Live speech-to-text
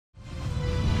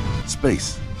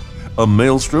space, a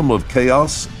maelstrom of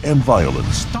chaos and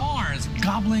violence. Stars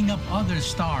gobbling up other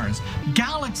stars,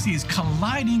 galaxies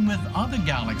colliding with other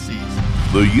galaxies.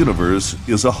 The universe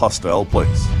is a hostile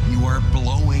place. You are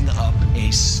blowing up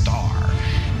a star.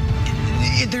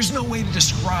 There's no way to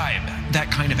describe that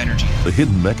kind of energy. The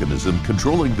hidden mechanism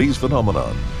controlling these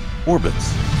phenomena,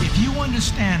 orbits. If you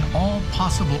understand all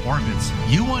possible orbits,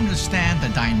 you understand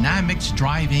the dynamics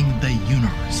driving the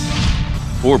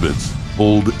universe. Orbits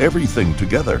hold everything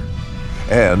together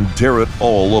and tear it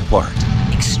all apart.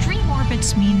 Extreme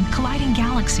orbits mean colliding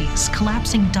galaxies,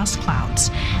 collapsing dust clouds,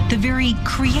 the very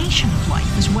creation of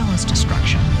life as well as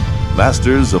destruction.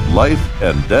 Masters of life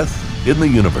and death in the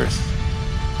universe.